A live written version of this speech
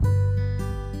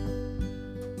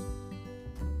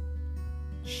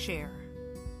share,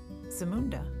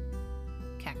 Zamunda,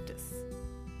 cactus.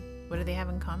 What do they have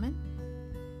in common?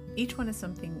 Each one is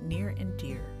something near and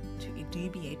dear to a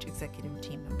DBH executive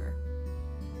team member.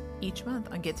 Each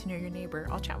month on Get to Know Your Neighbor,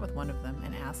 I'll chat with one of them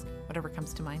and ask whatever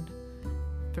comes to mind.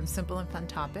 From simple and fun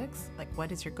topics, like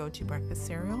what is your go-to breakfast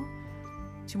cereal,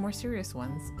 to more serious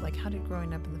ones, like how did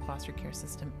growing up in the foster care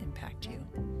system impact you?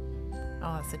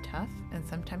 I'll ask the tough and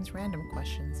sometimes random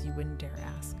questions you wouldn't dare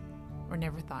ask or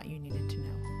never thought you needed to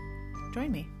know.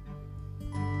 Join me.